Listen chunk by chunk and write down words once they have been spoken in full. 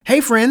Hey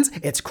friends,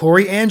 it's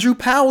Corey Andrew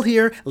Powell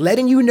here,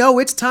 letting you know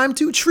it's time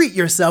to treat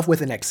yourself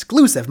with an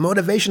exclusive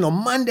Motivational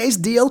Mondays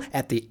deal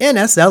at the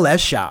NSLS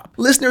shop.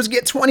 Listeners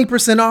get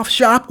 20% off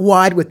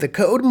shop-wide with the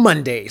code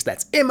MONDAYS.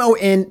 That's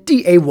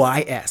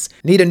MONDAYS.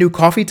 Need a new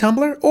coffee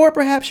tumbler? Or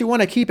perhaps you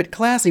want to keep it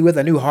classy with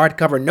a new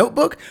hardcover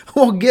notebook?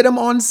 Well, get them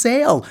on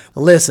sale.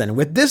 Listen,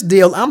 with this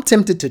deal, I'm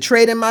tempted to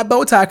trade in my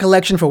bow tie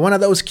collection for one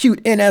of those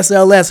cute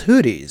NSLS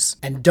hoodies.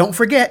 And don't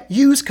forget,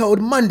 use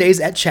code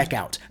MONDAYS at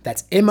checkout.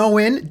 That's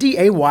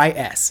MONDAYS.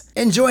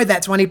 Enjoy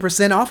that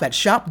 20% off at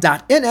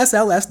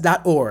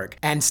shop.nsls.org.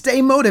 And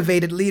stay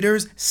motivated,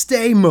 leaders.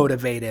 Stay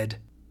motivated.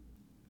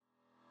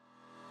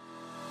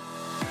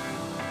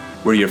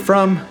 Where you're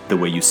from, the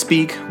way you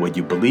speak, what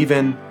you believe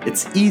in,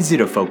 it's easy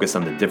to focus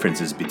on the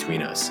differences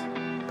between us.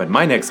 But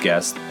my next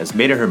guest has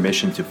made it her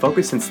mission to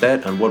focus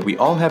instead on what we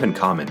all have in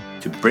common,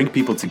 to bring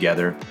people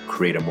together,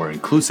 create a more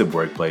inclusive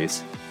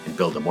workplace, and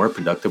build a more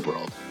productive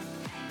world.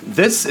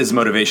 This is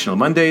Motivational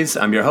Mondays.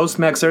 I'm your host,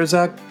 Max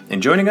Erzak,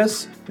 and joining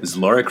us is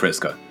Laura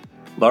Kriska.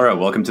 Laura,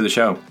 welcome to the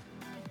show.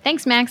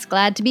 Thanks, Max.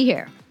 Glad to be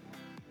here.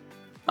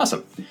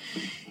 Awesome.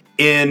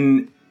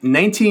 In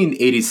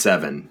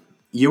 1987,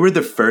 you were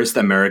the first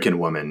American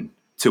woman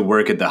to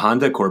work at the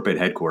Honda corporate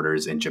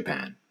headquarters in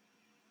Japan.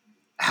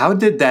 How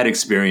did that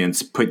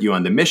experience put you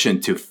on the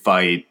mission to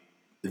fight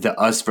the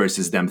us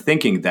versus them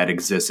thinking that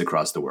exists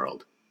across the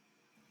world?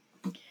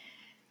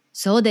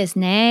 そうです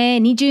ね。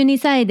22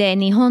歳で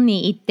日本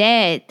に行っ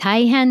て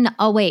大変な...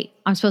 Oh, wait.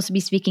 I'm supposed to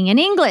be speaking in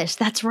English.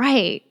 That's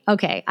right.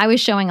 Okay. I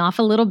was showing off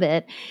a little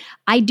bit.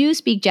 I do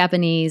speak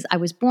Japanese. I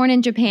was born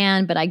in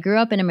Japan, but I grew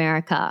up in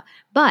America.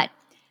 But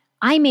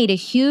I made a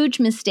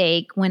huge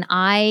mistake when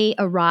I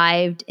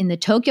arrived in the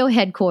Tokyo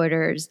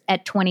headquarters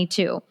at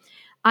 22.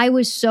 I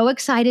was so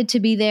excited to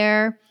be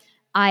there.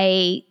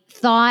 I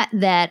thought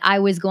that I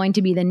was going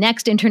to be the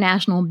next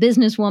international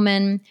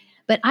businesswoman,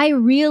 but I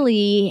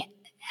really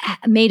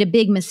made a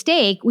big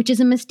mistake, which is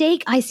a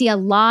mistake I see a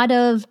lot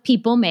of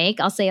people make.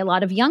 I'll say a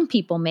lot of young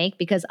people make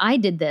because I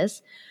did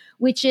this,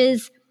 which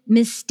is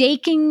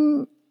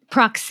mistaking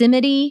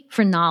proximity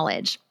for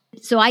knowledge.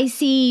 So I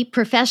see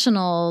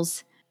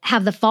professionals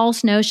have the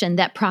false notion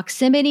that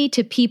proximity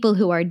to people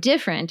who are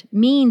different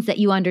means that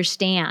you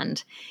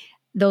understand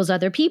those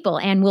other people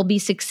and will be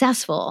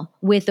successful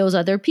with those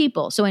other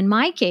people. So in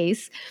my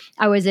case,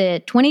 I was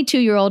a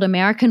 22-year-old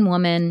American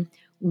woman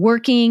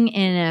working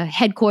in a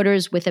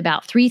headquarters with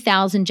about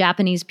 3,000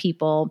 Japanese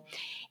people,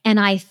 and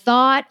I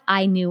thought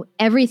I knew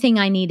everything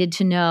I needed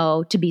to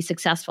know to be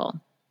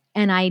successful,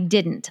 and I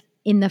didn't.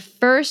 In the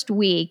first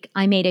week,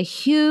 I made a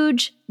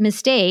huge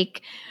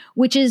mistake,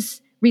 which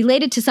is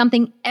related to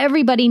something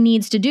everybody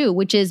needs to do,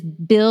 which is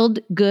build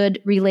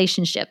good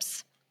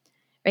relationships,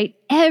 right?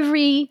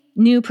 Every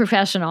new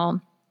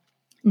professional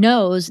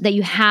knows that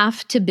you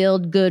have to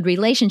build good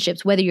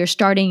relationships, whether you're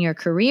starting your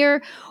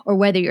career or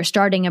whether you're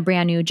starting a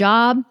brand new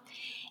job.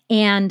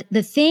 And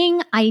the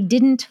thing I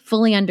didn't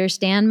fully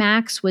understand,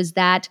 Max, was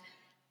that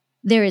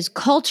there is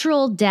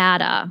cultural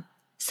data.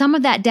 Some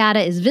of that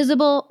data is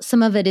visible,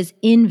 some of it is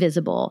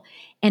invisible.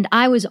 And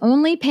I was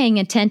only paying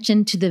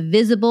attention to the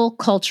visible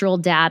cultural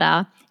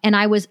data, and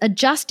I was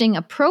adjusting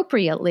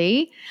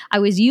appropriately. I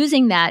was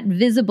using that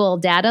visible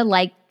data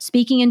like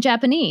speaking in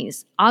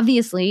Japanese.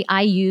 Obviously,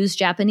 I used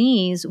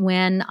Japanese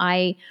when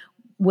I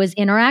was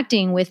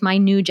interacting with my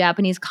new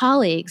Japanese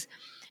colleagues.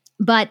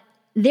 But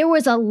there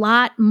was a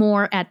lot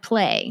more at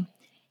play.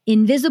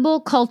 Invisible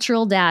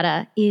cultural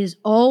data is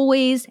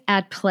always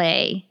at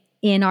play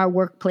in our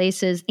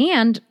workplaces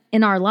and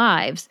in our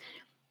lives,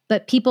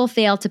 but people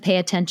fail to pay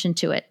attention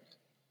to it.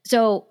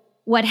 So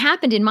what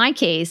happened in my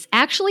case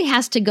actually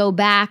has to go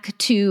back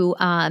to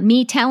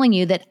me telling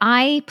you that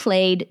I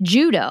played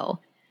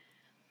judo.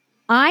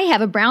 I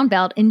have a brown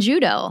belt in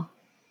judo.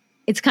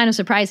 It's kind of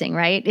surprising,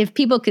 right? If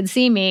people could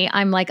see me,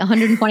 I'm like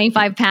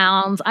 125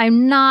 pounds.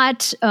 I'm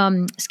not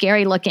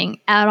scary looking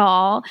at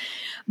all.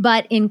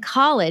 But in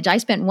college, I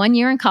spent 1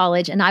 year in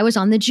college and I was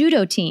on the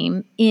judo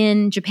team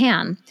in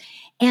Japan.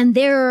 And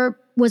there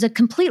was a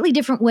completely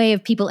different way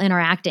of people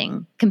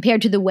interacting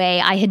compared to the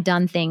way I had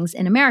done things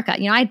in America.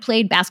 You know, I'd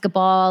played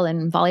basketball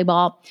and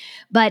volleyball,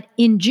 but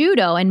in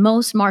judo and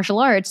most martial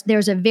arts,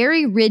 there's a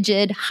very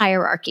rigid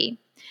hierarchy.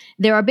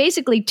 There are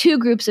basically two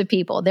groups of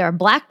people. There are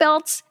black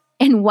belts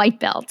and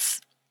white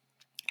belts.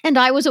 And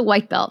I was a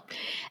white belt.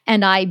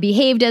 And I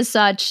behaved as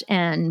such,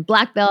 and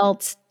black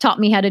belts taught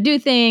me how to do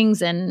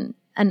things and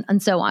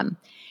so on.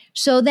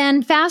 So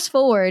then fast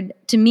forward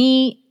to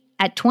me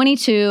at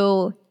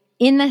 22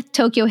 in the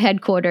Tokyo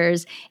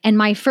headquarters, and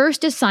my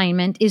first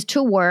assignment is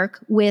to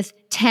work with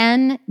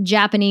 10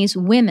 Japanese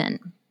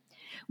women.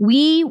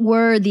 We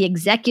were the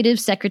executive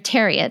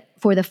secretariat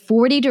for the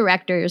 40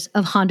 directors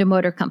of Honda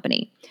Motor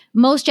Company.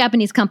 Most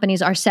Japanese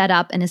companies are set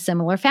up in a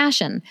similar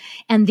fashion.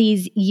 And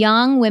these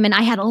young women,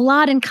 I had a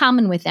lot in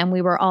common with them.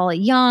 We were all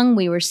young,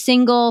 we were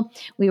single,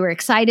 we were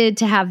excited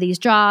to have these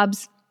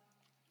jobs.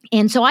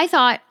 And so I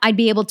thought I'd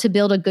be able to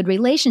build a good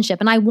relationship.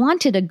 And I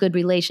wanted a good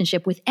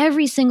relationship with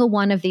every single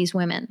one of these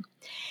women.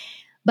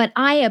 But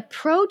I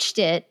approached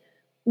it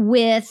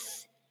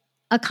with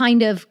a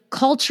kind of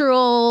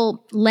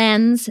cultural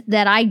lens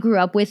that I grew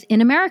up with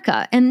in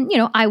America. And,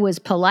 I was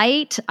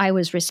polite, I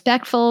was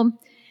respectful,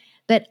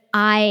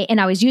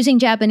 and I was using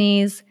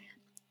Japanese.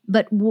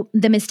 But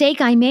the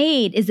mistake I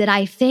made is that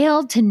I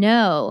failed to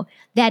know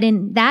that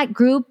in that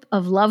group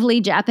of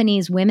lovely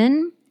Japanese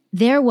women,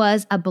 there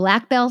was a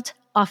black belt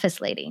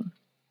office lady.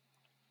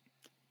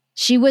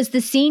 She was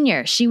the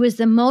senior. She was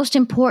the most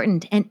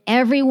important, and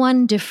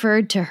everyone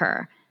deferred to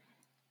her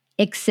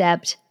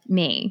except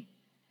me.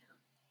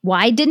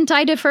 Why didn't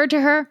I defer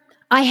to her?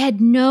 I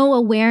had no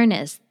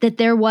awareness that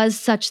there was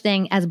such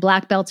thing as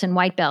black belts and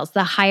white belts,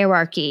 the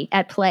hierarchy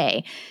at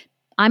play.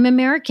 I'm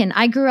American.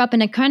 I grew up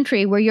in a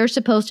country where you're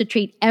supposed to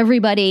treat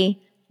everybody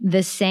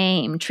the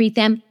same, treat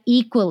them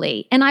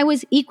equally. And I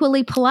was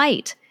equally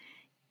polite.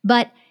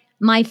 But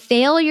my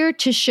failure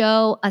to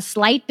show a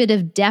slight bit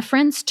of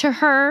deference to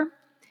her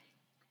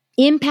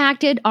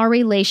impacted our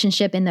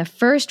relationship in the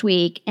first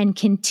week and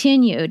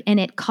continued, and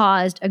it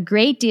caused a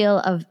great deal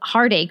of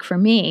heartache for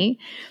me.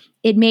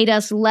 It made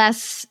us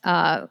less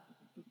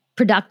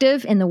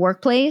productive in the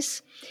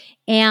workplace,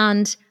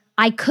 and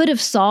I could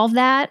have solved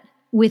that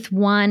with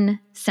one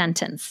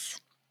sentence.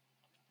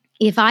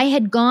 If I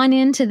had gone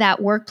into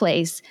that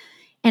workplace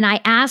and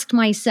I asked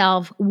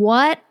myself,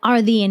 what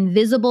are the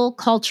invisible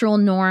cultural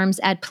norms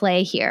at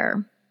play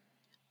here?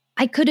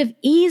 I could have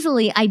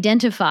easily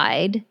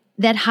identified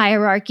that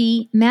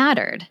hierarchy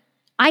mattered.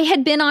 I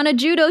had been on a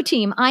judo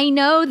team. I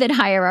know that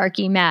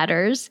hierarchy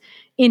matters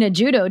in a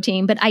judo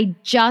team, but I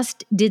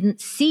just didn't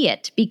see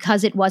it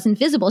because it wasn't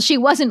visible. She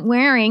wasn't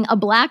wearing a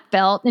black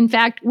belt. In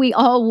fact, we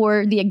all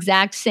wore the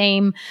exact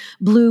same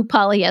blue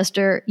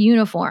polyester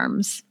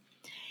uniforms.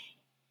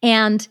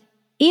 And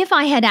if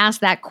I had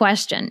asked that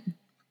question,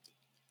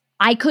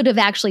 I could have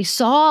actually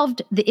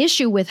solved the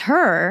issue with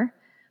her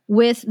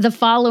with the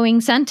following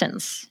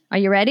sentence. Are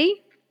you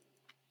ready?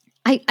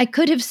 I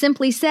could have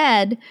simply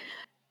said,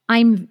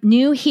 I'm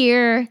new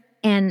here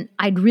and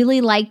I'd really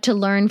like to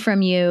learn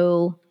from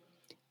you.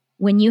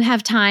 When you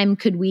have time,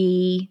 could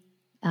we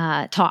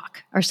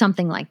talk or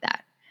something like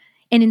that?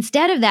 And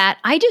instead of that,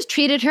 I just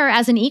treated her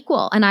as an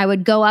equal, and I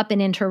would go up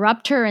and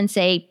interrupt her and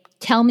say,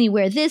 tell me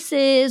where this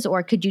is,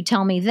 or could you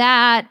tell me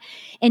that?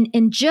 And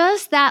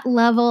just that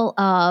level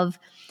of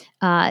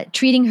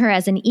treating her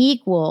as an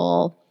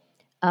equal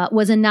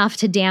was enough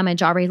to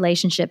damage our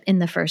relationship in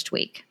the first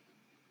week.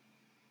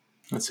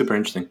 That's super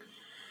interesting.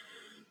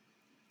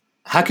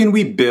 How can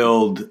we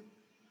build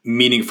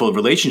meaningful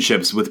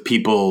relationships with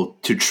people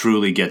to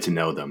truly get to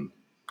know them?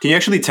 Can you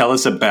actually tell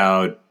us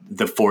about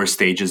the 4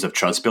 stages of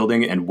trust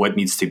building and what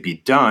needs to be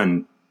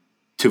done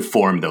to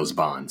form those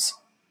bonds?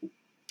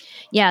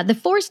 Yeah, the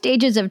 4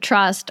 stages of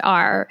trust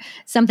are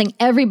something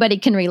everybody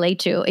can relate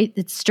to.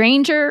 It's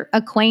stranger,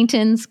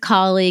 acquaintance,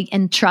 colleague,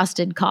 and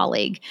trusted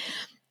colleague.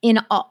 In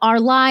our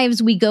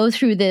lives, we go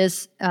through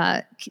this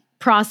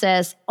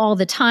process all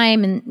the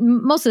time, and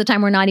most of the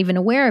time we're not even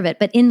aware of it.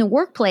 But in the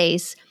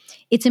workplace,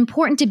 it's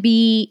important to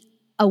be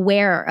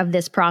aware of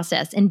this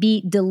process and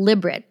be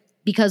deliberate,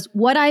 because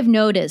what I've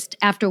noticed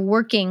after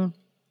working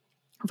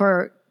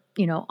for,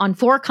 on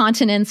 4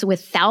 continents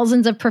with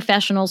thousands of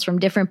professionals from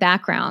different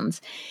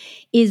backgrounds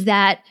is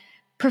that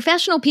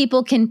professional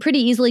people can pretty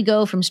easily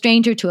go from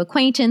stranger to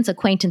acquaintance,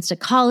 acquaintance to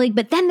colleague,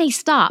 but then they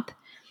stop.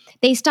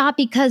 They stop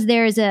because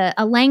there's a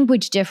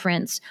language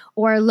difference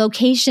or a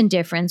location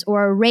difference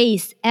or a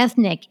race,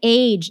 ethnic,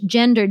 age,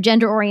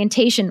 gender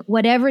orientation,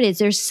 whatever it is.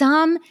 There's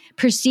some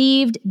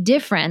perceived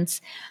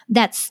difference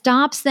that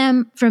stops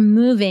them from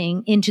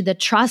moving into the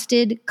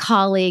trusted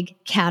colleague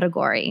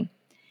category.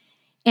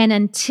 And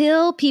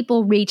until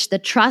people reach the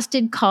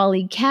trusted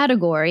colleague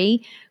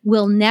category,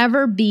 we'll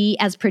never be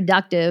as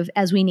productive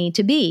as we need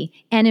to be.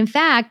 And in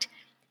fact,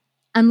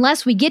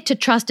 unless we get to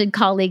trusted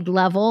colleague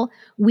level,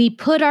 we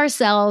put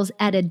ourselves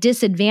at a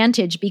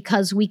disadvantage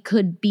because we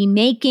could be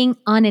making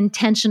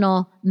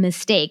unintentional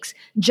mistakes,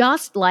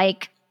 just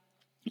like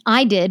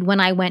I did when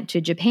I went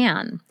to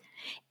Japan.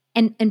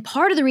 And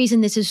part of the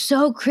reason this is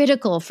so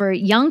critical for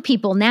young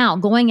people now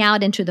going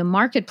out into the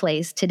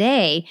marketplace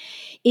today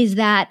is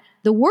that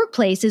the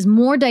workplace is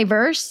more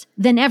diverse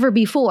than ever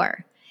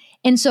before.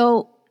 And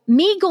so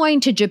me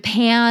going to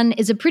Japan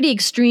is a pretty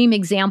extreme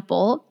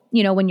example,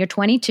 when you're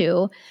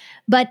 22.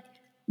 But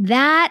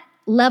that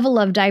level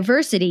of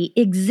diversity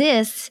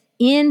exists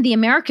in the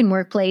American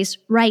workplace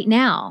right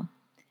now.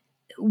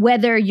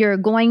 Whether you're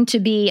going to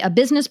be a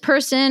business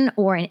person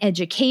or an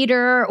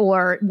educator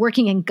or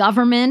working in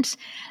government,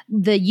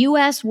 the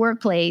U.S.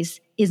 workplace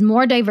is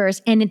more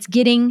diverse, and it's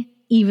getting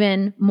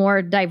even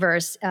more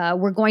diverse.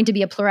 We're going to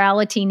be a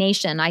plurality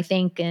nation, I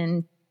think,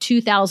 in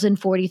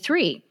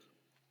 2043.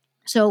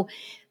 So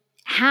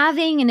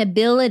having an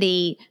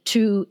ability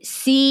to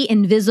see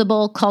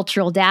invisible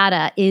cultural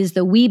data is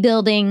the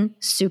we-building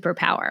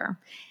superpower.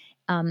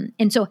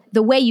 And so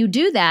the way you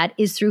do that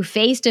is through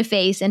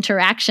face-to-face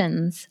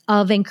interactions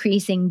of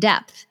increasing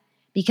depth,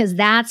 because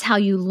that's how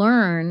you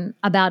learn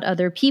about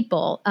other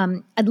people.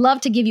 I'd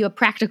love to give you a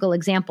practical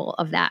example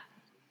of that.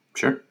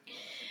 Sure.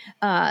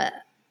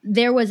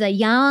 There was a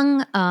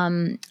young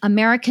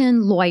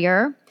American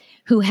lawyer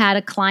who had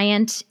a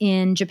client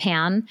in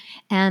Japan,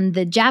 and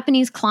the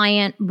Japanese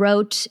client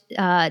wrote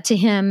to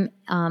him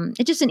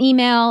just an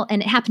email,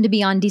 and it happened to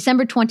be on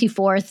December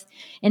 24th,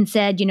 and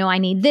said, I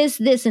need this,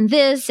 this, and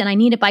this, and I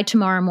need it by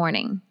tomorrow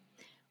morning.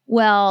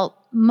 Well,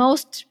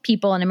 most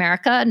people in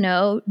America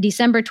know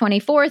December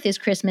 24th is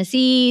Christmas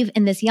Eve,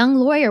 and this young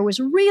lawyer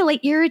was really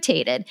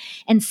irritated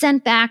and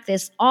sent back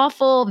this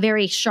awful,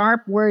 very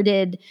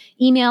sharp-worded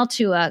email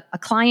to a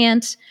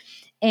client.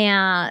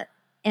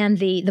 And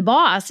the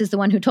boss is the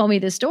one who told me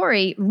this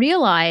story,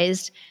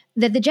 realized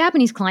that the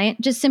Japanese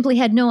client just simply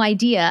had no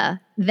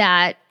idea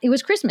that it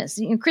was Christmas.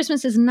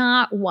 Christmas is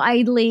not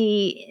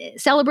widely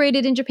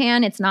celebrated in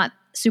Japan. It's not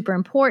super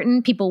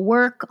important. People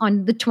work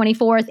on the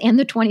 24th and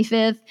the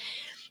 25th.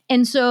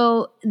 And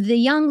so the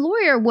young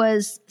lawyer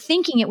was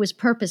thinking it was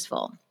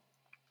purposeful.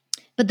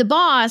 But the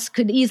boss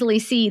could easily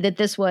see that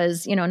this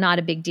was, not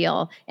a big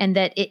deal, and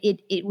that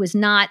it was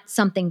not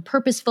something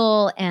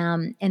purposeful,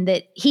 and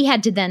that he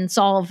had to then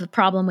solve the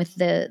problem with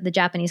the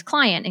Japanese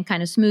client and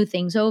kind of smooth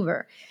things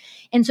over.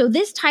 And so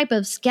this type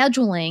of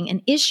scheduling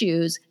and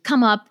issues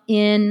come up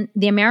in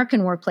the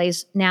American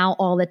workplace now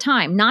all the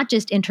time, not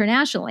just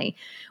internationally.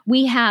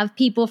 We have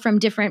people from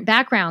different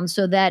backgrounds,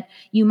 so that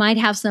you might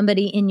have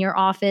somebody in your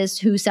office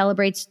who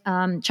celebrates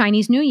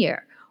Chinese New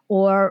Year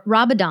or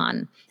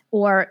Ramadan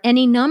or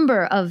any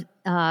number of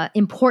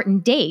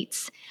important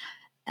dates.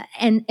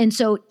 And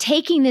so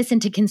taking this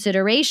into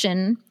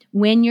consideration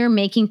when you're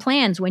making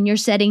plans, when you're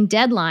setting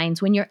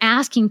deadlines, when you're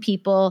asking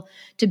people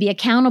to be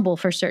accountable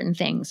for certain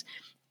things.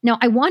 Now,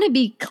 I want to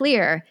be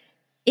clear.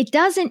 It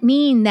doesn't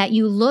mean that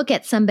you look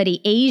at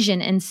somebody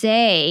Asian and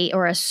say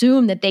or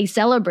assume that they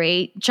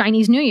celebrate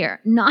Chinese New Year.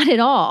 Not at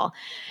all.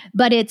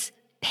 But it's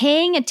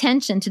paying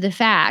attention to the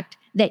fact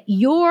that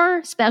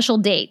your special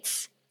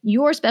dates,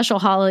 your special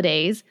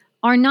holidays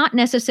are not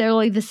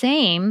necessarily the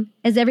same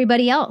as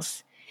everybody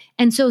else.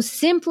 And so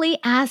simply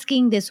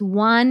asking this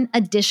one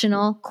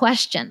additional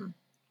question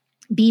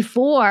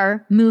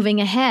before moving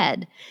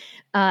ahead,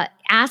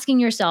 asking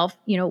yourself,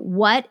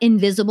 what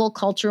invisible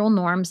cultural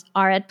norms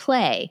are at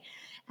play?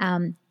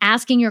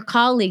 Asking your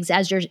colleagues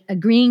as you're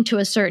agreeing to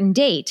a certain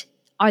date,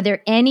 are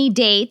there any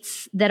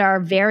dates that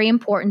are very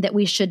important that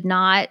we should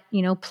not,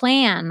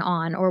 plan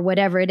on, or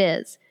whatever it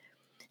is?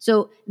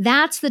 So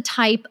that's the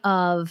type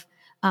of,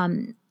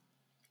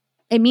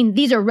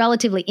 these are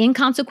relatively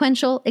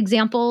inconsequential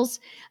examples,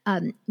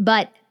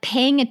 but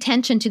paying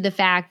attention to the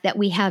fact that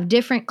we have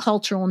different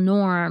cultural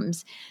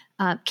norms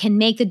can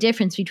make the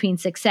difference between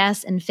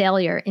success and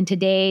failure in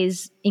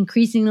today's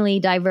increasingly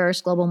diverse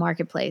global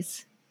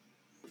marketplace.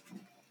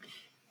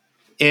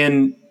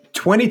 In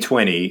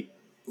 2020,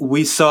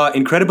 we saw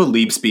incredible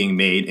leaps being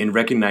made in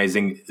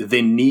recognizing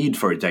the need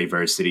for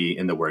diversity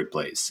in the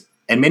workplace.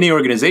 And many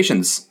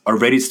organizations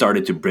already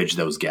started to bridge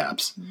those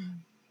gaps.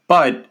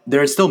 But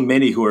there are still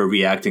many who are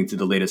reacting to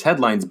the latest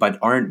headlines but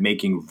aren't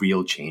making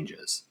real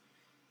changes.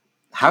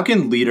 How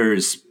can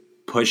leaders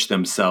push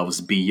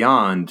themselves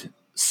beyond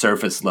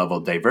surface level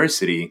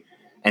diversity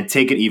and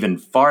take it even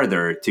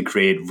farther to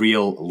create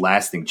real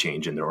lasting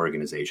change in their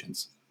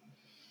organizations?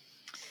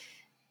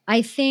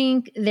 I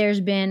think there's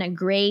been a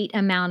great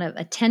amount of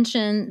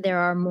attention. There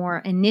are more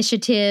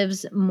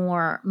initiatives,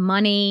 more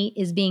money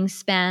is being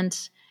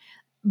spent,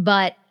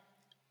 but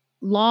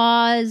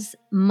laws,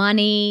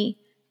 money,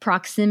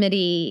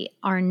 proximity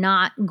are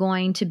not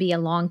going to be a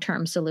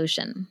long-term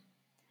solution.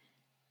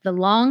 The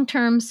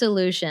long-term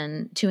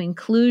solution to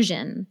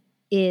inclusion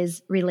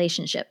is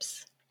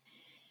relationships.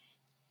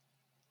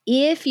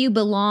 If you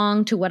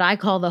belong to what I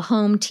call the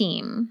home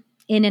team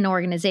in an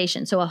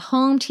organization, so a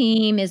home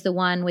team is the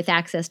one with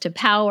access to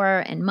power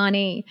and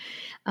money.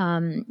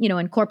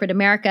 In corporate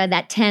America,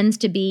 that tends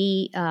to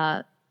be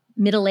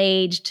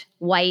middle-aged,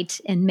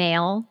 white, and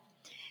male.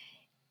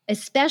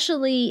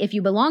 Especially if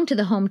you belong to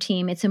the home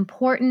team, it's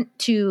important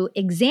to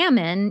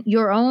examine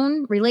your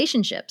own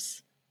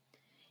relationships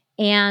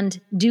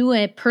and do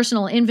a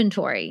personal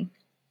inventory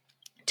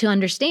to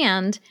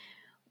understand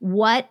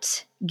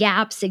what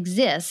gaps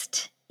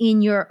exist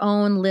in your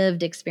own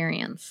lived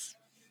experience.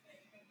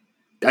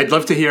 I'd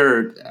love to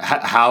hear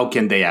how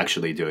can they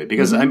actually do it?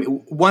 Because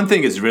one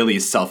thing is really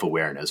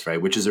self-awareness,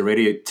 right? Which is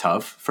already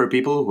tough for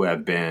people who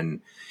have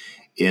been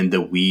in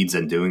the weeds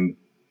and doing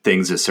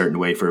things a certain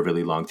way for a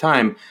really long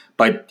time.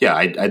 But yeah,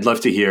 I'd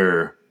love to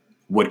hear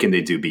what can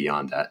they do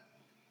beyond that.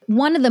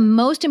 One of the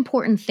most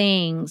important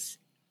things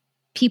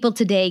people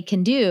today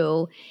can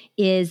do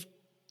is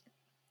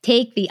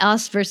take the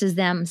us versus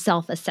them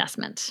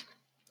self-assessment.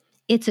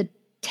 It's a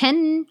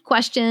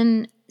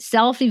 10-question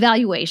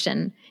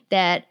self-evaluation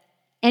that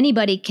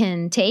anybody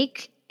can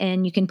take,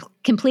 and you can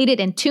complete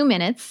it in 2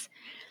 minutes.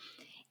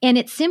 And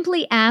it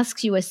simply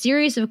asks you a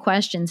series of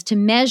questions to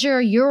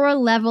measure your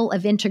level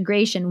of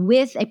integration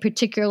with a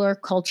particular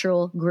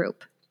cultural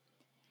group.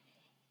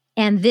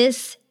 And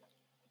this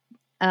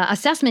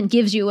assessment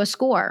gives you a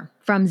score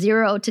from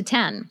 0 to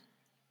 10.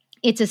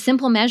 It's a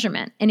simple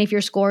measurement. And if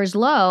your score is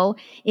low,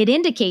 it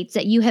indicates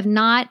that you have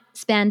not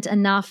spent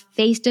enough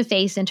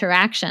face-to-face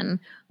interaction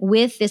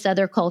with this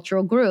other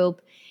cultural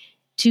group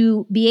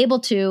to be able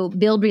to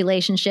build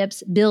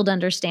relationships, build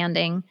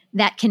understanding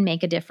that can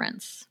make a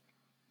difference.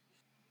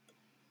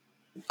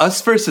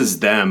 Us versus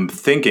them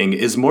thinking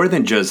is more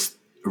than just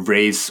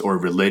race or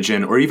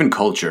religion or even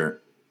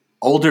culture.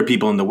 Older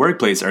people in the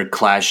workplace are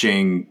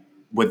clashing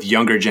with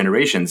younger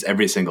generations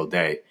every single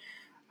day.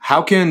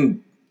 How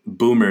can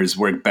boomers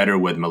work better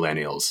with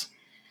millennials?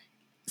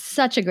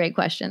 Such a great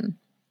question.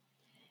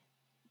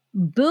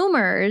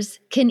 Boomers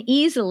can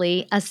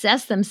easily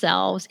assess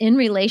themselves in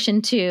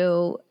relation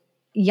to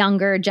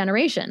younger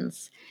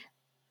generations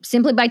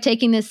simply by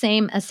taking the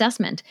same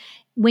assessment.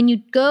 When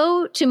you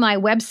go to my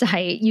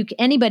website,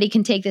 anybody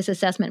can take this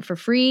assessment for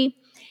free.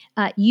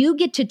 You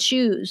get to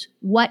choose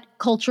what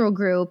cultural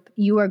group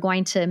you are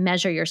going to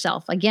measure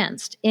yourself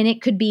against. And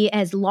it could be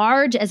as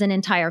large as an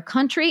entire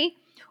country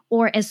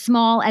or as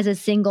small as a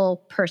single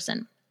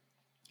person.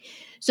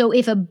 So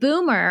if a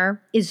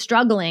boomer is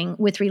struggling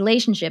with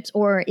relationships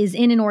or is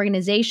in an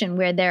organization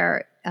where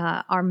there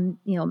are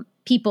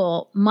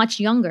people much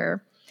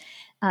younger,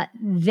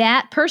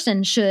 that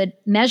person should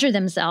measure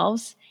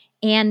themselves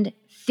and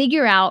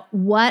figure out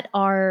what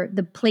are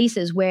the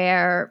places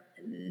where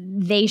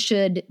they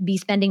should be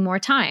spending more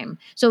time.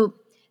 So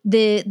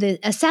the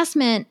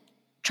assessment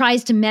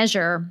tries to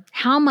measure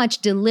how much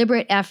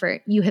deliberate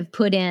effort you have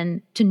put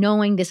in to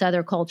knowing this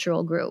other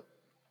cultural group.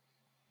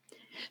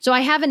 So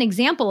I have an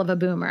example of a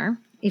boomer,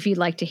 if you'd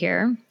like to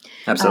hear.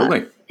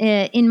 Absolutely.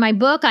 In my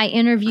book, I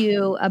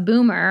interview a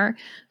boomer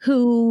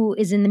who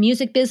is in the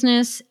music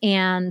business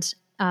and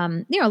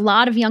a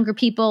lot of younger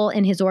people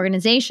in his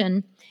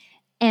organization.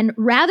 And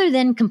rather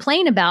than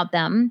complain about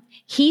them,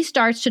 he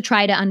starts to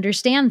try to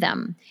understand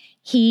them.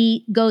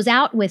 He goes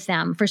out with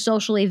them for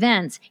social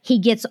events. He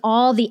gets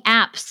all the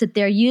apps that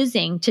they're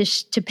using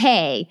to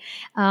pay.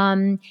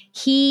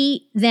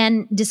 He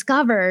then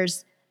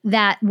discovers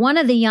that one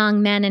of the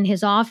young men in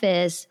his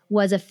office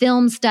was a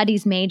film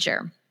studies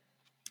major.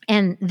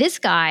 And this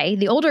guy,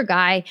 the older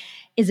guy,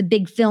 is a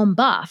big film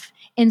buff.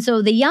 And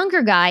so the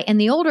younger guy and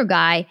the older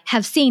guy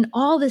have seen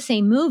all the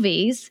same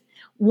movies,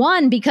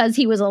 one because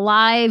he was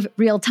alive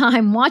real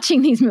time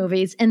watching these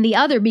movies, and the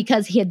other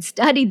because he had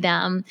studied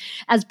them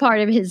as part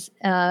of his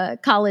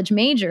college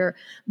major.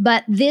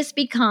 But this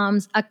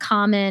becomes a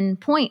common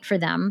point for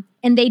them.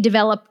 And they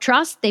develop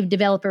trust, they've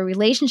developed a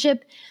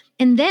relationship.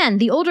 And then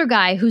the older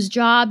guy, whose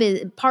job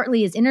is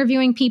partly is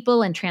interviewing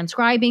people and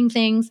transcribing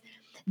things,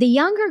 the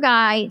younger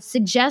guy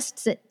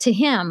suggests it to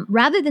him,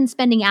 rather than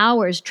spending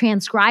hours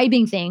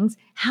transcribing things,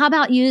 how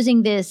about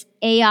using this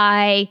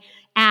AI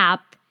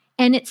app?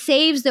 And it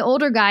saves the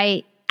older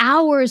guy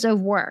hours of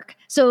work.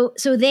 So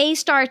they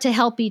start to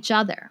help each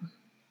other.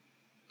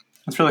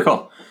 That's really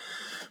cool.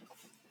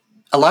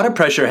 A lot of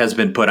pressure has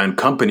been put on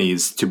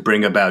companies to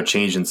bring about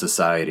change in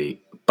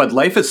society, but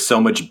life is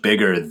so much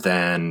bigger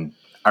than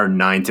our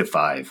 9 to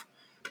 5.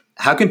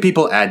 How can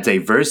people add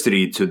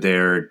diversity to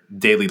their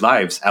daily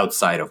lives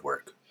outside of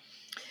work?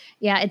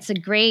 Yeah, it's a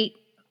great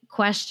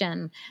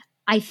question.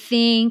 I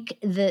think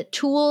the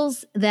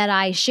tools that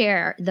I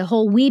share, the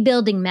whole We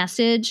Building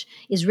message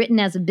is written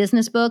as a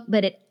business book,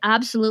 but it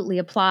absolutely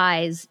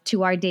applies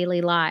to our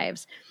daily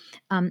lives.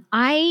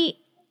 I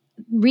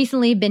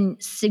recently have been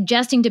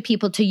suggesting to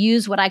people to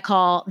use what I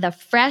call the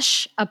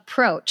FRESH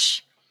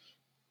approach.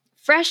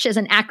 FRESH is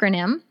an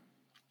acronym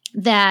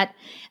that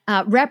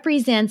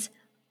represents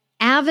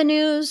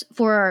avenues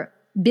for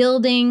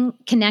building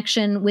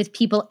connection with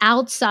people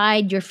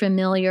outside your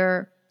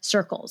familiar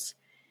circles.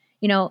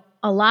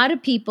 A lot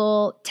of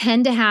people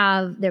tend to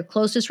have their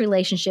closest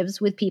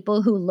relationships with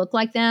people who look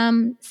like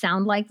them,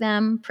 sound like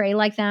them, pray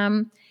like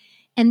them.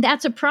 And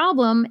that's a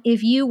problem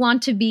if you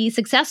want to be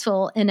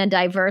successful in a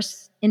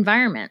diverse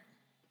environment.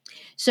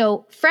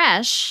 So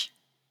FRESH,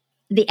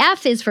 the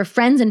F is for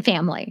friends and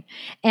family.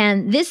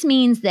 And this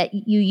means that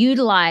you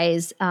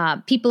utilize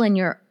people in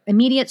your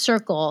immediate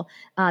circle.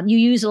 You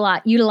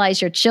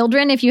utilize your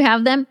children if you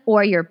have them,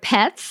 or your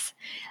pets.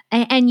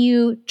 And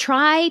you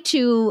try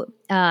to,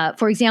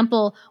 for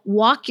example,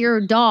 walk your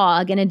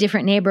dog in a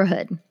different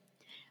neighborhood.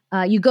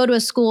 You go to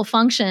a school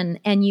function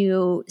and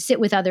you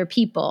sit with other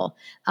people.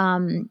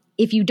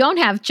 If you don't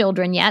have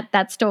children yet,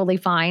 that's totally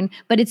fine.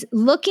 But it's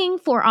looking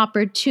for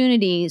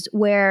opportunities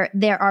where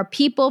there are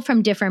people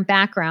from different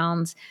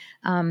backgrounds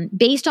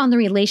based on the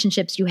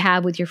relationships you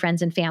have with your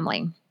friends and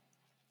family.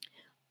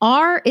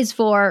 R is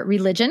for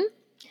religion.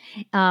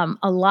 A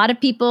lot of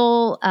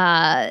people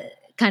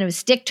kind of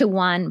stick to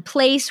one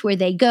place where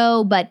they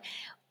go. But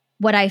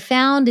what I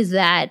found is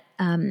that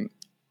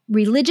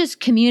religious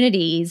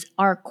communities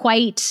are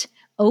quite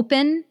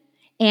open,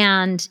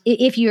 and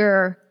if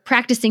you're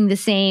practicing the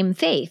same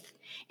faith.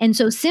 And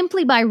so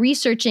simply by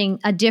researching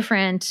a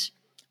different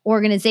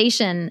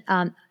organization,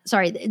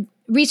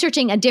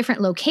 researching a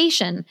different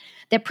location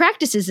that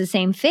practices the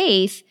same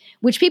faith,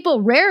 which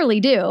people rarely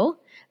do,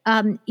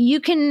 you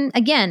can,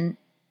 again,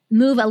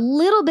 move a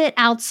little bit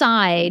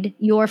outside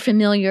your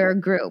familiar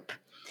group.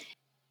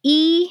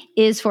 E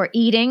is for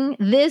eating.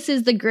 This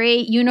is the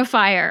great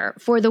unifier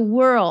for the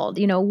world.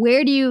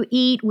 Where do you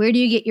eat? Where do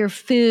you get your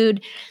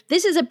food?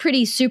 This is a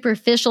pretty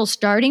superficial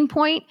starting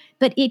point,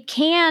 but it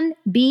can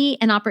be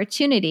an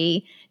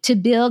opportunity to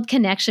build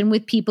connection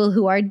with people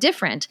who are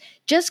different.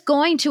 Just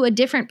going to a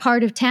different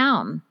part of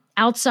town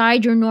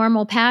outside your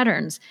normal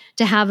patterns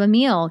to have a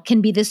meal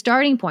can be the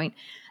starting point.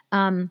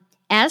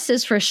 S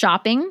is for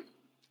shopping,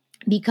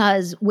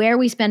 because where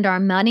we spend our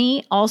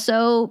money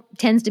also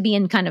tends to be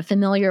in kind of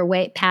familiar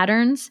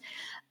patterns.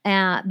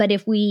 But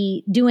if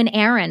we do an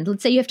errand,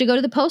 let's say you have to go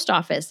to the post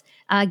office,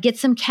 get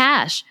some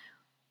cash,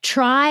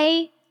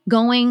 try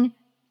going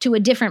to a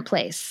different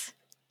place.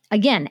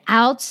 Again,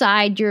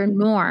 outside your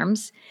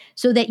norms,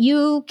 so that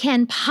you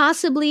can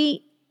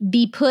possibly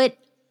be put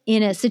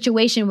in a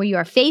situation where you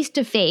are face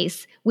to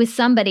face with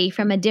somebody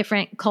from a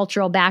different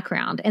cultural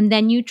background. And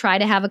then you try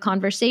to have a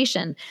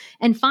conversation.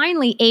 And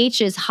finally, H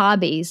is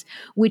hobbies,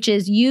 which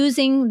is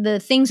using the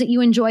things that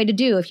you enjoy to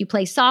do. If you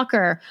play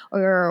soccer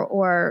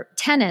or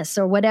tennis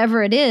or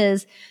whatever it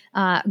is,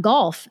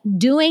 golf,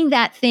 doing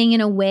that thing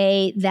in a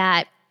way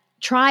that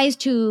tries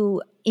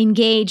to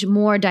engage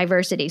more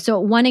diversity. So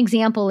one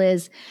example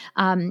is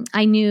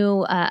I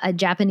knew a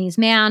Japanese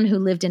man who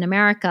lived in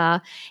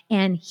America,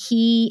 and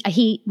he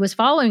was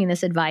following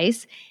this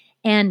advice.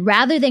 And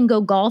rather than go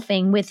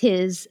golfing with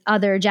his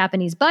other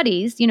Japanese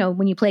buddies,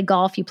 when you play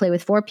golf, you play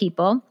with 4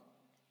 people.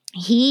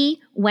 He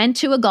went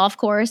to a golf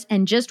course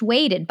and just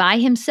waited by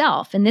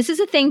himself. And this is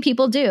a thing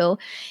people do.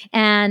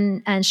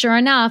 And sure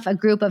enough, a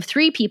group of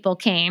 3 people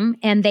came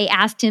and they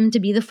asked him to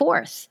be the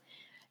 4th.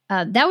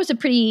 That was a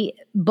pretty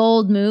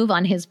bold move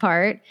on his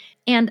part.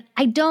 And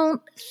I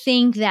don't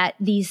think that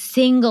these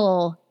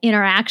single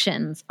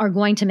interactions are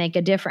going to make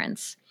a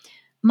difference.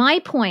 My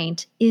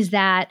point is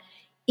that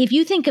if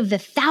you think of the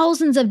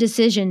thousands of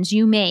decisions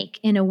you make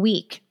in a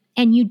week,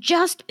 and you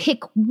just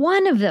pick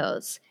one of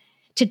those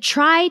to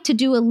try to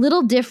do a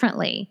little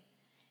differently,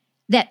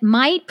 that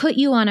might put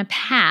you on a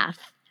path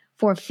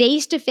for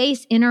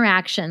face-to-face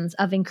interactions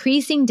of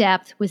increasing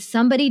depth with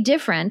somebody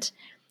different,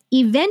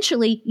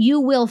 eventually you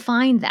will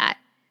find that.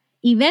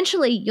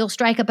 Eventually you'll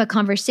strike up a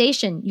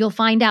conversation. You'll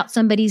find out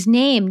somebody's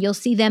name. You'll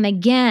see them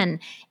again.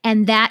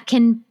 And that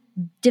can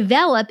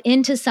develop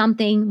into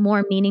something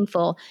more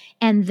meaningful.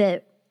 And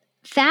the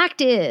fact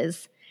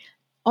is,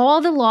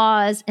 all the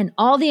laws and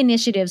all the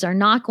initiatives are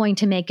not going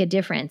to make a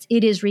difference.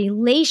 It is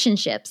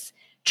relationships,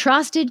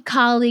 trusted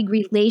colleague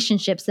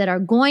relationships, that are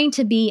going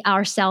to be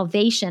our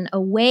salvation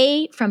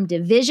away from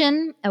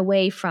division,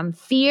 away from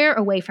fear,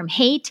 away from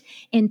hate,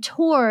 and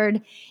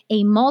toward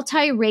a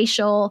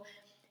multiracial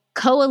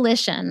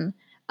coalition,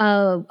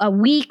 a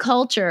we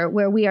culture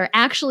where we are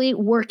actually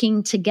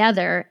working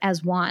together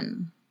as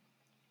one.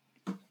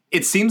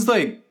 It seems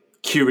like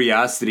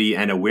curiosity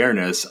and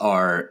awareness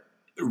are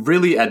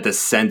really at the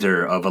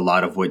center of a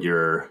lot of what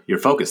you're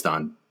focused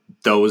on.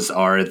 Those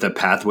are the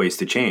pathways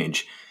to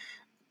change.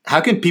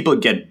 How can people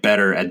get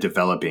better at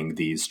developing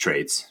these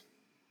traits?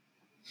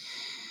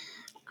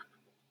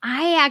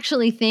 I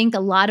actually think a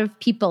lot of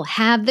people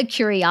have the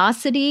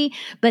curiosity,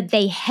 but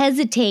they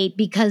hesitate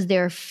because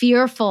they're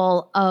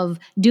fearful of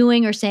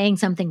doing or saying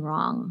something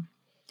wrong.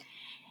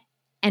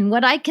 And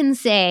what I can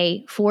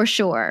say for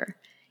sure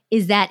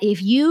is that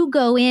if you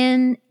go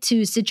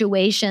into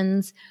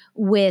situations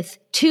with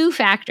 2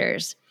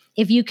 factors,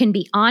 if you can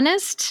be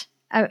honest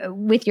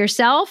with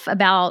yourself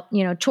about,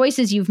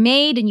 choices you've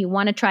made, and you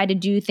want to try to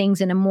do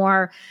things in a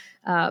more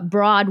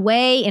broad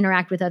way,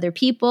 interact with other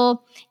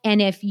people,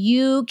 and if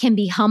you can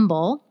be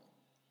humble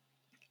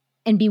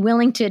and be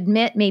willing to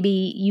admit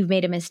maybe you've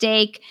made a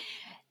mistake,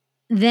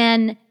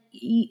 then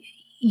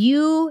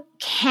you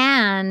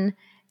can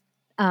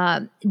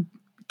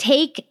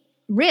take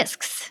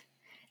risks.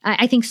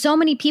 I think so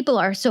many people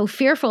are so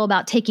fearful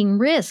about taking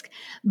risk,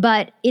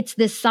 but it's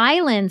the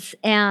silence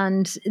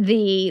and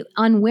the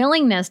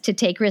unwillingness to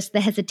take risks, the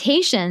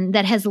hesitation,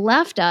 that has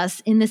left us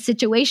in the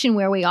situation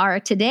where we are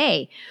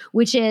today,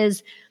 which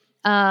is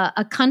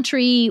a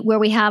country where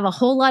we have a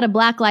whole lot of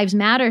Black Lives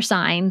Matter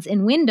signs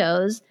in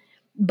windows,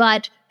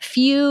 but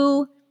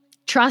few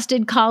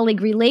trusted colleague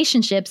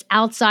relationships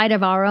outside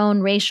of our own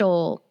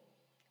racial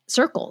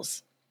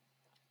circles.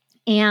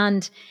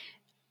 And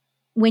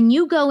when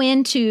you go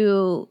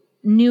into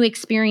new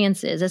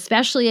experiences,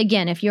 especially,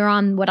 again, if you're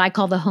on what I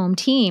call the home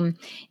team,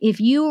 if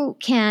you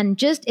can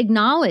just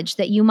acknowledge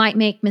that you might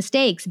make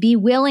mistakes, be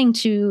willing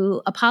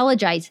to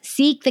apologize,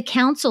 seek the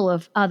counsel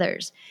of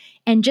others,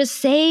 and just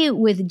say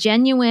with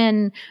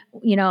genuine,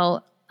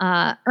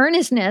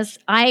 earnestness,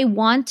 I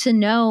want to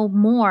know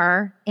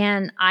more,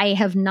 and I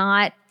have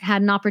not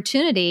had an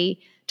opportunity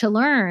to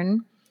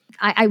learn.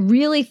 I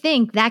really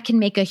think that can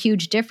make a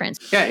huge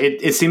difference. Yeah,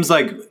 it seems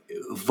like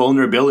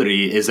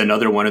vulnerability is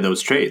another one of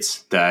those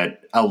traits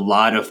that a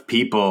lot of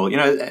people,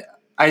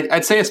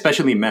 I'd say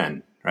especially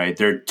men, right?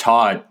 They're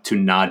taught to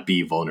not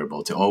be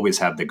vulnerable, to always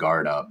have the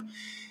guard up.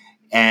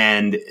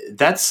 And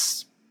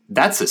that's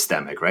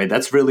systemic, right?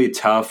 That's really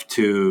tough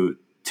to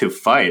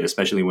fight,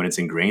 especially when it's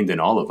ingrained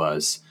in all of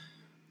us.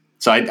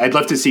 So I'd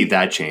love to see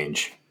that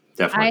change.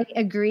 Definitely. I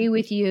agree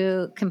with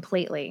you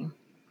completely.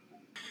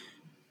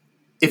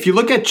 If you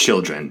look at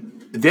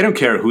children, they don't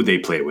care who they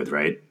play with,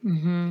 right?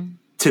 Mm-hmm.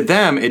 To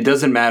them, it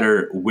doesn't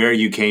matter where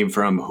you came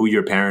from, who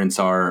your parents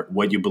are,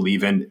 what you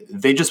believe in.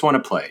 They just want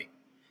to play.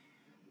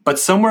 But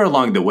somewhere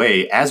along the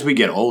way, as we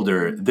get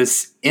older,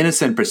 this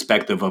innocent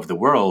perspective of the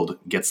world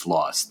gets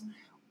lost.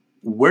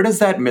 Where does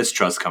that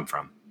mistrust come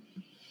from?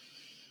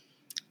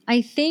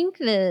 I think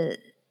the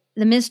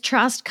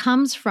mistrust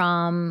comes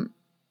from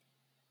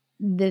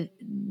the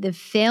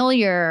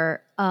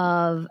failure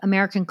of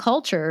American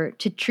culture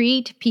to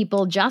treat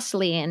people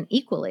justly and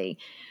equally.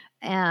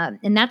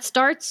 And that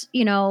starts,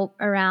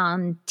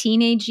 around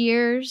teenage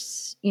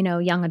years,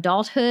 young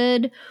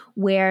adulthood,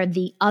 where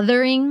the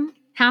othering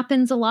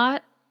happens a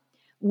lot,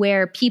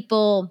 where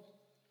people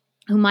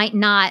who might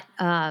not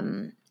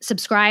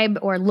subscribe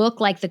or look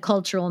like the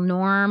cultural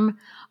norm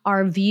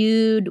are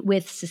viewed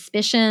with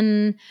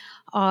suspicion,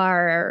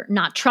 are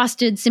not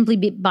trusted simply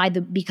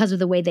because of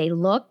the way they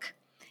look.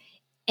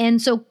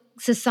 And so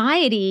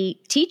society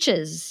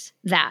teaches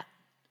that.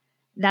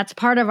 That's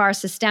part of our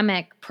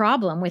systemic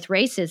problem with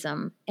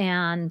racism.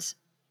 And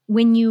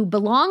when you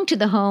belong to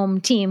the home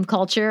team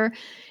culture,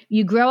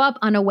 you grow up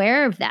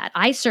unaware of that.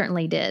 I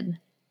certainly did.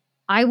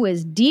 I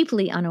was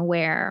deeply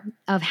unaware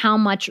of how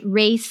much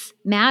race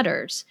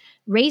matters.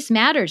 Race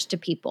matters to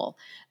people.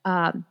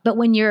 But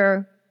when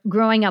you're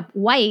growing up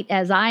white,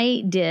 as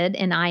I did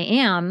and I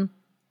am,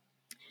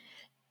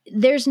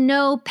 there's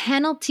no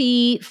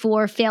penalty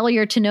for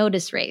failure to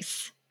notice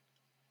race.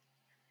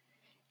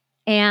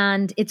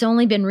 And it's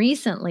only been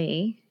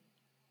recently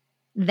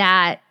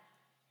that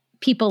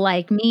people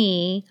like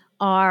me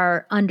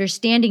are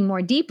understanding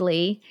more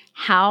deeply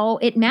how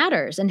it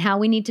matters and how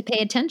we need to pay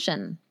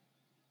attention.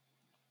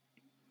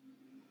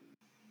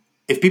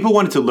 If people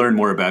wanted to learn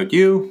more about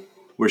you,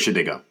 where should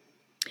they go?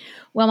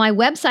 Well, my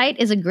website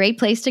is a great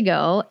place to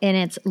go, and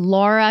it's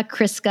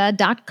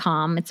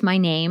lauraKriska.com. It's my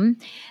name.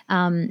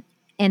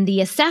 And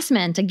the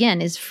assessment,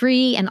 again, is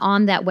free and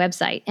on that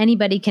website.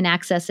 Anybody can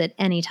access it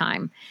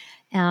anytime.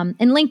 And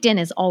LinkedIn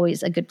is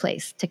always a good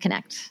place to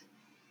connect.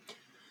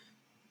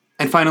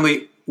 And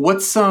finally,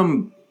 what's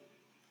some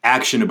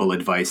actionable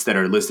advice that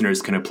our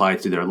listeners can apply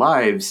to their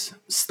lives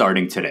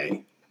starting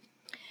today?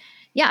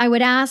 Yeah, I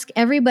would ask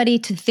everybody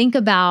to think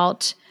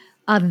about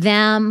a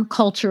them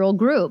cultural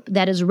group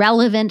that is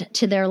relevant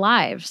to their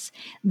lives,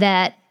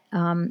 that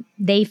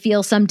they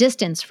feel some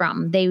distance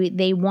from.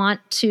 They want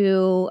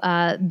to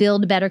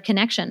build better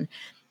connection,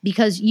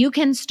 because you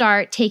can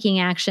start taking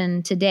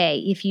action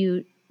today. If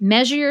you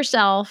measure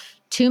yourself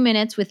 2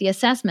 minutes with the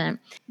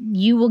assessment,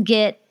 you will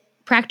get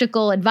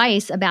practical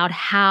advice about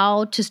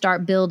how to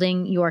start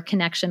building your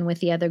connection with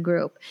the other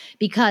group.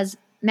 Because,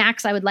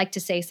 Max, I would like to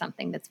say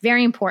something that's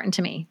very important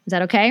to me. Is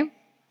that okay?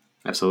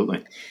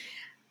 Absolutely.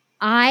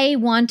 I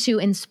want to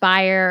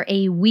inspire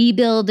a we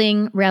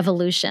building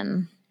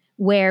revolution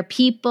where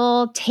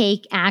people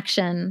take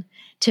action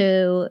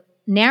to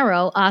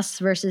narrow us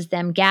versus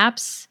them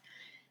gaps.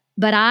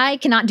 But I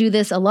cannot do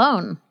this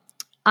alone.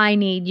 I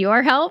need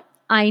your help.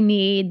 I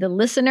need the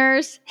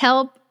listeners'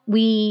 help.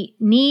 We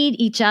need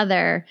each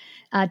other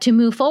to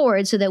move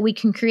forward so that we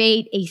can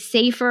create a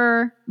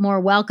safer, more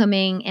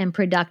welcoming, and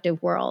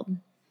productive world.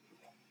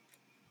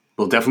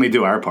 We'll definitely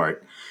do our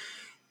part.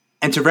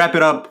 And to wrap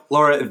it up,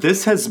 Laura,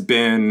 this has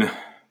been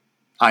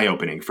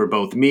eye-opening for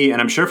both me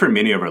and I'm sure for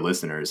many of our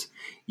listeners.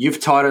 You've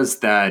taught us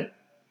that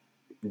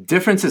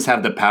differences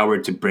have the power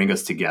to bring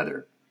us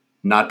together,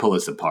 not pull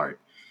us apart.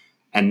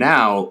 And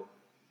now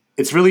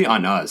it's really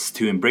on us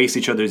to embrace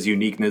each other's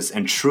uniqueness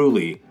and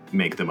truly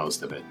make the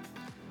most of it.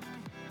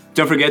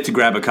 Don't forget to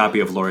grab a copy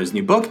of Laura's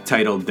new book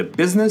titled The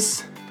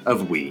Business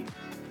of We.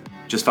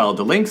 Just follow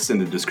the links in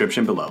the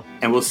description below.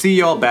 And we'll see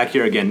you all back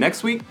here again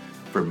next week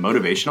for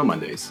Motivational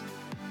Mondays.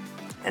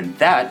 And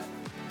that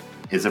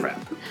is a wrap.